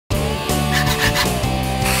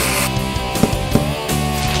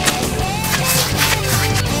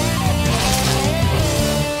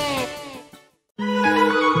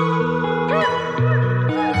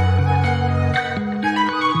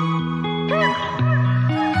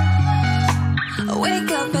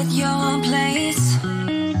Wake up at your place,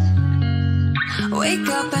 wake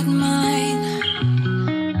up at mine.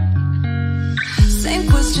 Same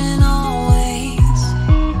question always.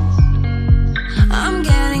 I'm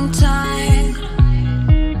getting tired.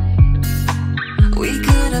 We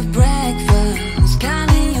could have breakfast,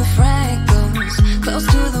 counting your freckles, close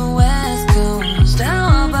to the west coast.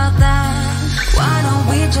 How about that? Why don't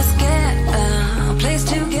we just get a place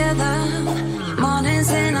together?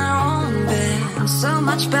 Mornings in our own bed, so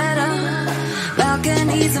much better.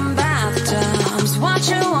 Balconies and bathtubs, what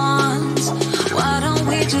you want? Why don't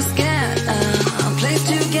we just get a place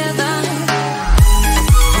together?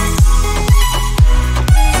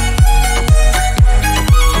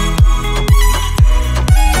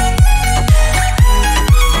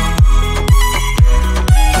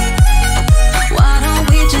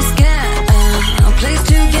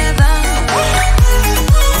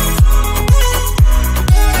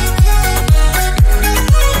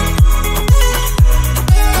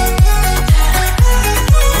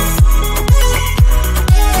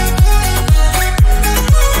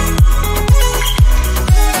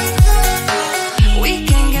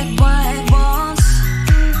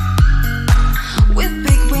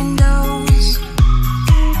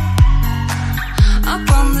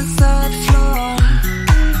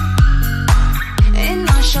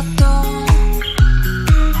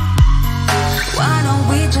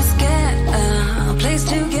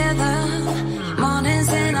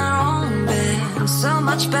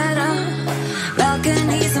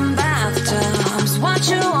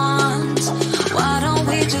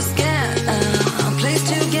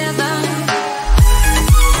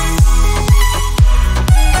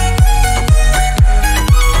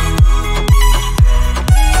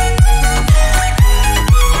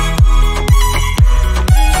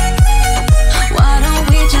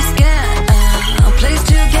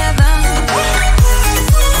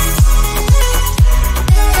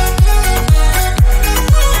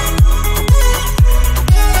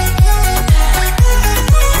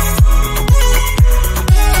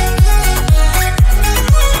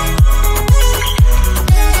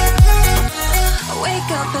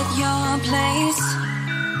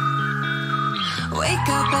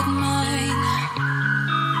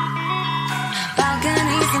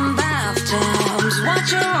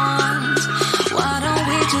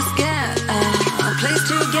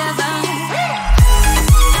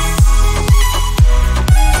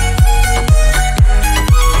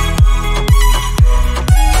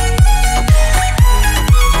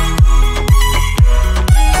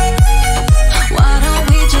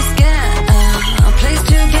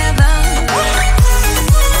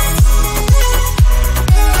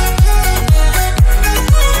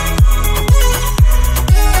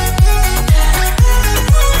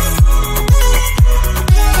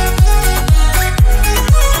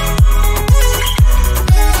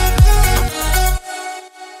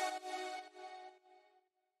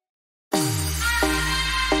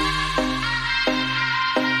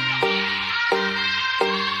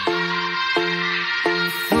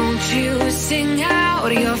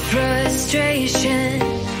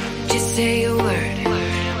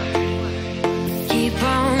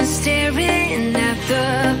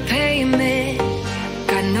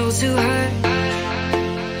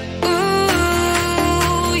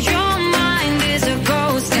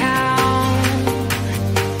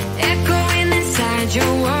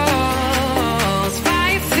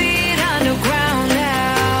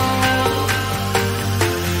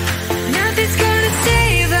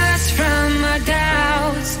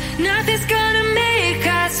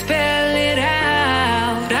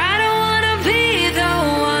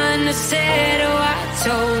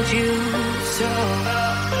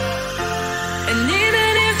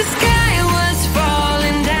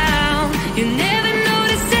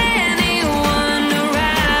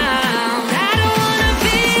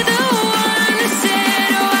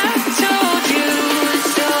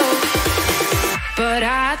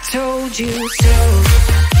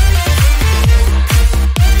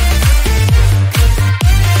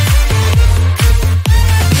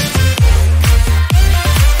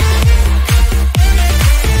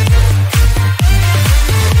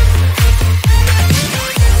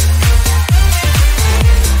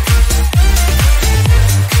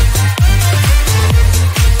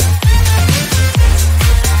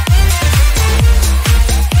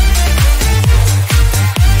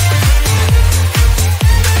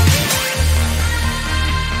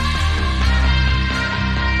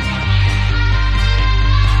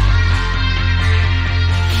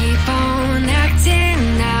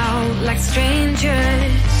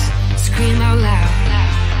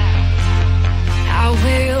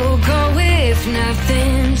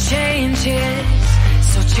 nothing changes,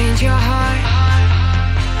 so change your heart.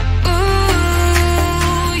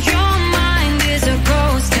 Ooh, your mind is a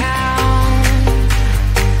ghost town,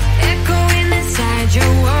 echoing inside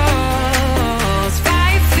your walls,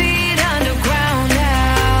 5 feet underground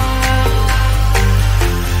now.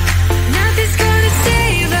 Nothing's gonna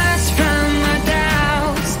save us from our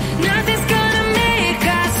doubts, nothing's gonna make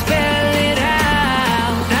us spell it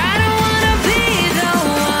out. I don't wanna be the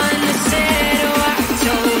one that said, oh, I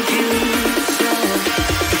told you so,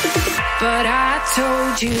 but I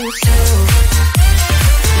told you so.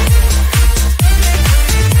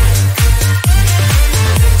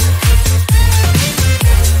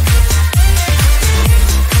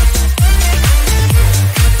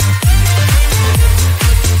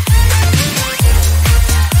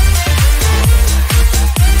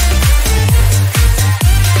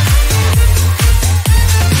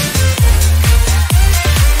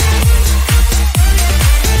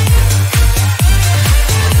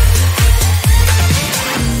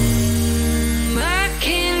 My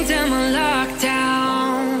kingdom on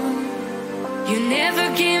lockdown, you never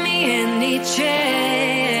give me any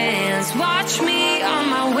chance. Watch me on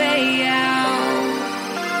my way out.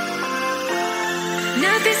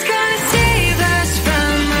 Nothing's gonna save us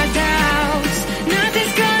from our doubts,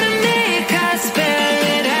 nothing's gonna make us spell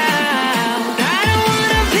it out. I don't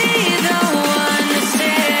wanna be the one that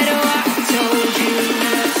said, oh, I told you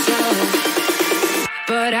so,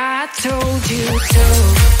 but I told you so.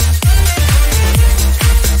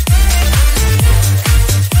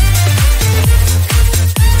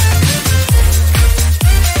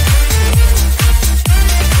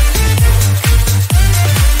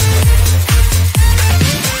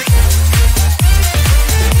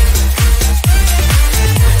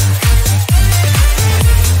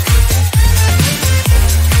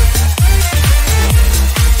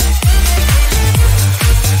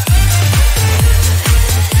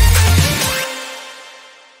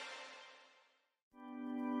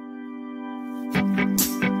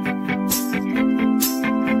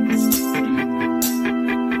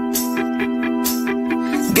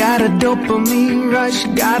 Got a dopamine rush,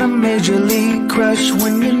 got a major league crush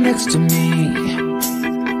when you're next to me.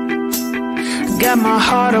 Got my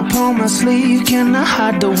heart upon my sleeve, can I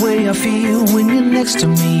hide the way I feel when you're next to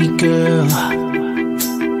me, girl?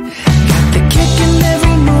 Got the kick in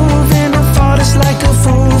every move and I fought it's like a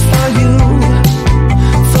fool for you,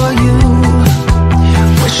 for you.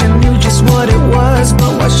 Wish I knew just what it was,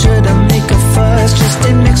 but why should I make a fuss? Just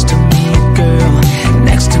stay next to me, girl,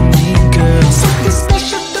 next to me, girl. Something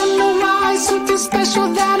special, don't know why, something special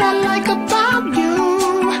that I like about you,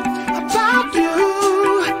 about you.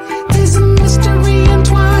 There's a mystery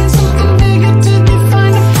entwined, something bigger to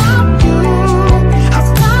define about you,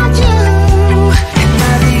 about you. Am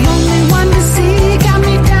I the only one to see? Got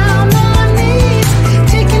me down on my knees,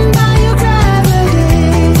 taken by your gravity.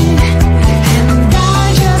 And I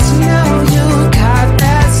just know you got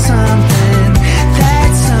that something,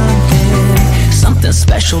 something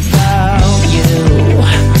special about you.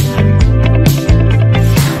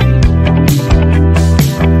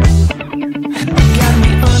 Got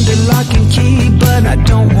me under lock and key, but I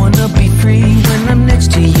don't wanna be free when I'm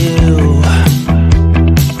next to you.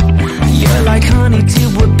 You're like honey to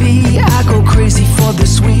a bee, I go crazy for the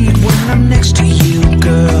sweet when I'm next to you,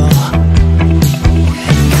 girl.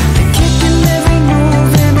 Got the kick in every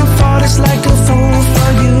move and I fought it's like a fool for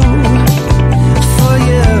you, for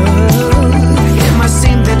you. It might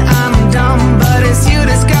seem that I'm dumb, but it's you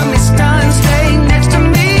that's got me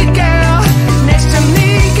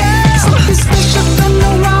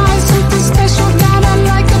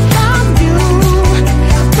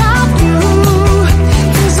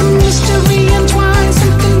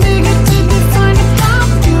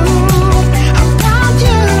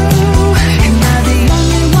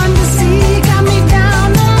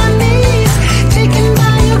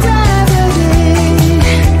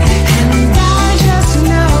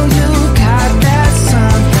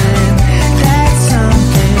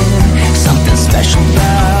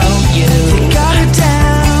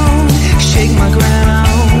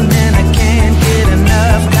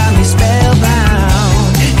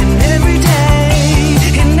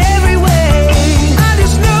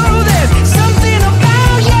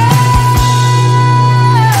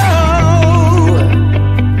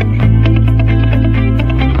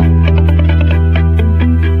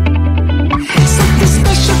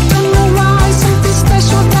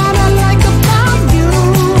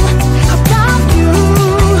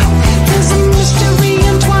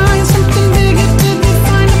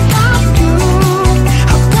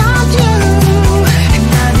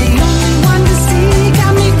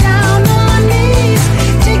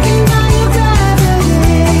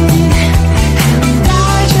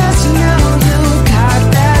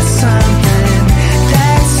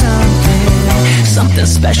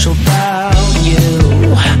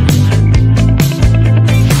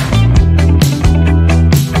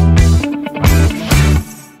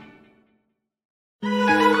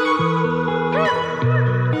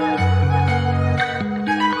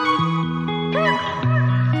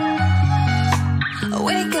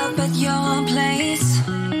up at your place,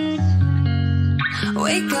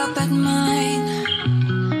 wake up at mine.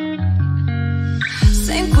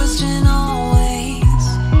 Same question always.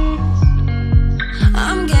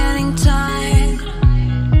 I'm getting tired.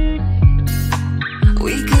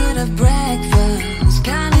 We could have breakfast,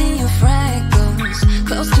 counting your freckles,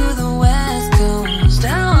 close to the west coast.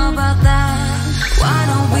 How about that? Why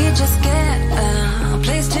don't we just get a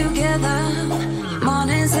place together?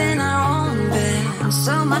 Mornings in our own bed,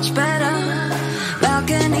 so much better.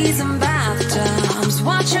 Balconies and bathtubs,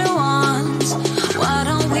 what you want? Why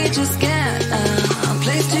don't we just get a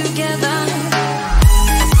place together?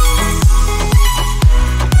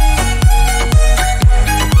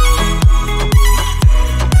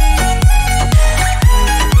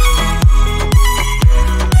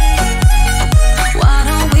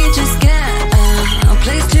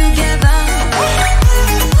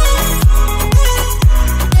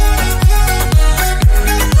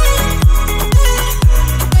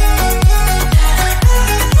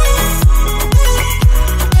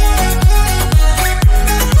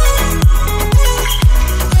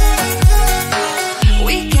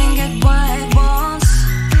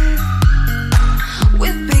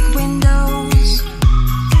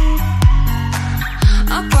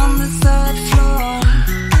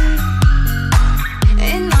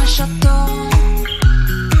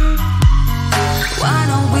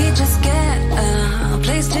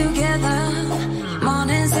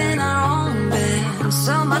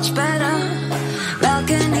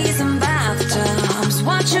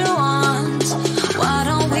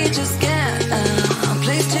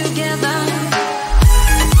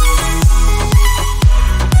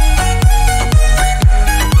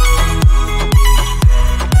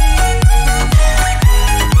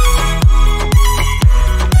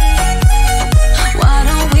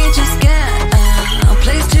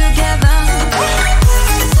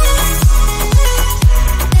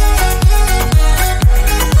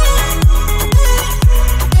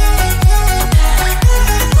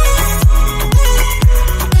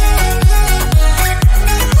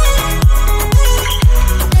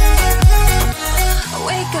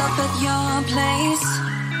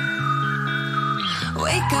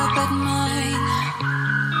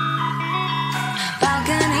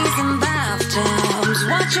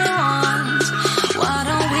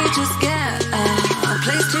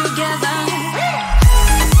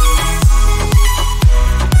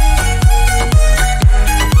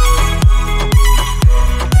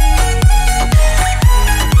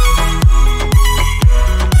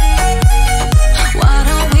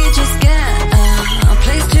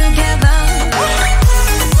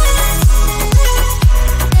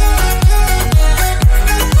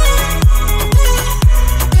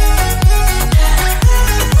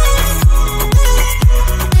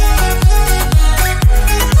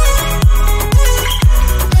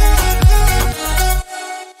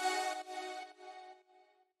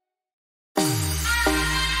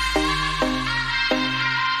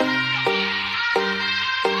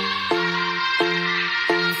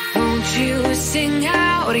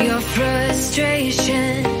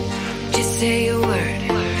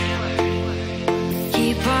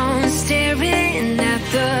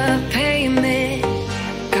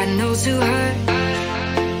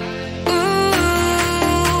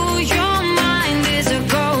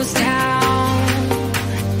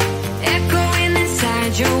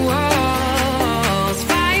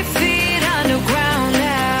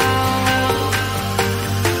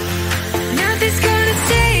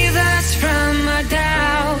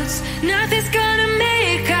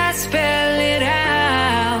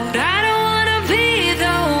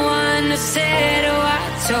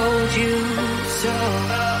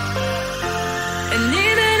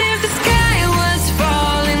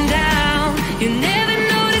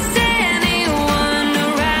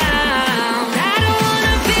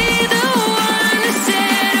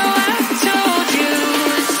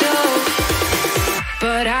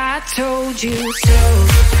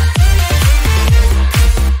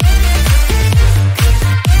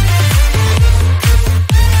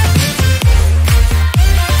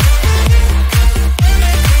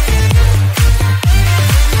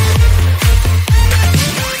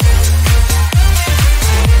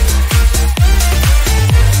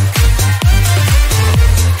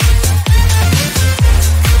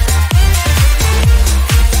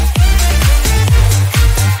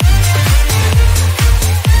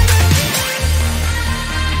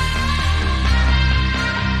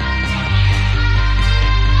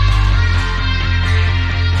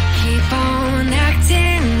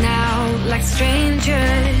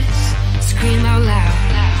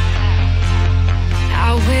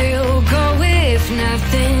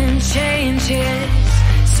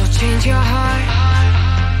 change your heart.